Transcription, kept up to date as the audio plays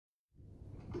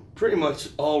pretty much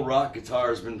all rock guitar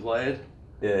has been played.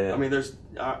 Yeah. I mean,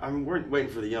 I'm waiting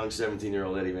for the young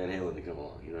 17-year-old Eddie Van Halen to come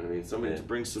along. You know what I mean? Somebody to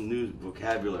bring some new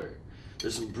vocabulary.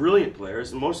 There's some brilliant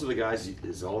players, and most of the guys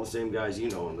is all the same guys you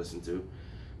know and listen to.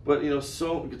 But you know,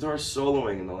 guitar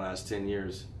soloing in the last 10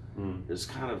 years is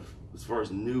kind of, as far as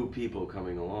new people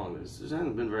coming along, there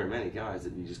hasn't been very many guys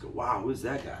that you just go, wow, who's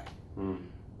that guy?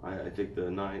 I think the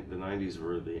 90s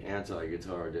were the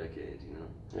anti-guitar decade, you know.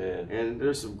 Yeah. And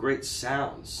there's some great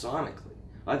sounds sonically.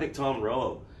 I think Tom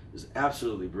Morello is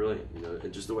absolutely brilliant, you know,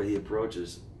 just the way he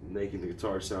approaches making the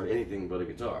guitar sound anything but a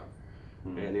guitar.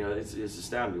 And you know, it's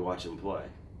astounding to watch him play.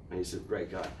 And he's a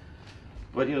great guy.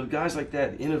 But you know, guys like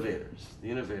that, the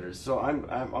innovators. So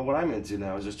what I'm into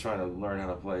now is just trying to learn how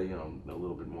to play, you know, a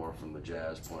little bit more from the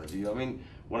jazz point of view. I mean,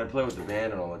 when I play with the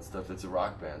band and all that stuff, it's a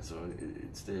rock band, so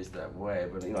it stays that way.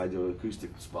 But you know, I do an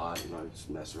acoustic spot. You know, I just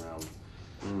mess around.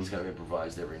 It's kind of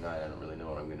improvised every night. I don't really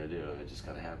know what I'm going to do. It just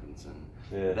kind of happens,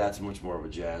 and that's much more of a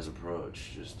jazz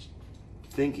approach, just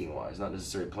thinking-wise, not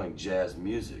necessarily playing jazz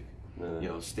music. You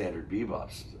know, standard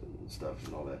bebops and stuff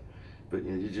and all that. But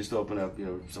you know, you just open up, you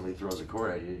know, somebody throws a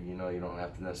chord at you, you know, you don't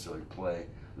have to necessarily play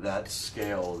that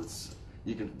scale.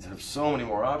 You can have so many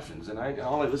more options. And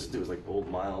all I listen to is like Old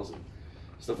Miles and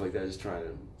stuff like that, just trying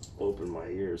to open my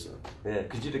ears up. Yeah,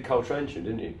 because you did Coltrane tune,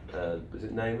 didn't you? Was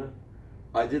it Namer?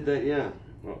 I did that, yeah.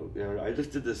 Well, you know, I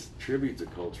just did this tribute to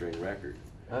Coltrane record.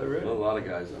 Oh, really? A lot of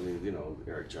guys, I mean, you know,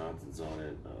 Eric Johnson's on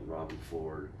it, Robin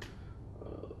Ford,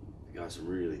 got some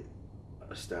really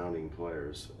astounding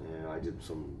players, and I did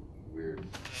some weird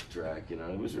track, you know.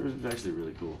 It was actually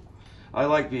really cool. I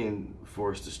like being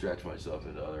forced to stretch myself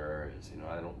into other areas, you know.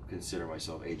 I don't consider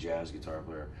myself a jazz guitar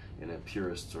player in a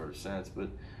purist sort of sense, but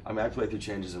I mean, I play through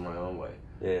changes in my own way,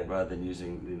 rather than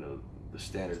using, you know, the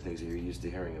standard things that you're used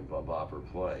to hearing a bopper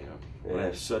play, you know. But I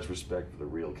have such respect for the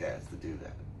real cats that do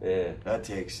that. Yeah. That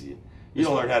takes you. You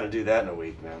don't learn how to do that in a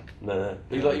week, man. No.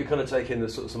 You kind of take in the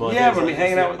sort of some ideas. Yeah, but I mean, like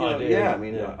hanging out with ideas.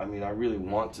 I mean, I really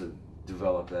want to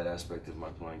develop that aspect of my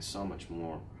playing so much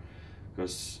more,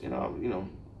 because you know,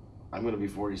 I'm going to be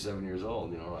 47 years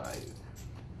old. You know,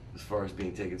 as far as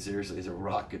being taken seriously as a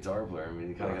rock guitar player, I mean,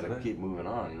 you kind of got to keep moving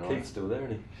on. You know, Keith's still there,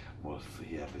 isn't he? Well,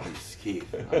 yeah, but he's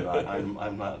Keith.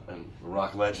 I'm not a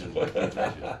rock legend.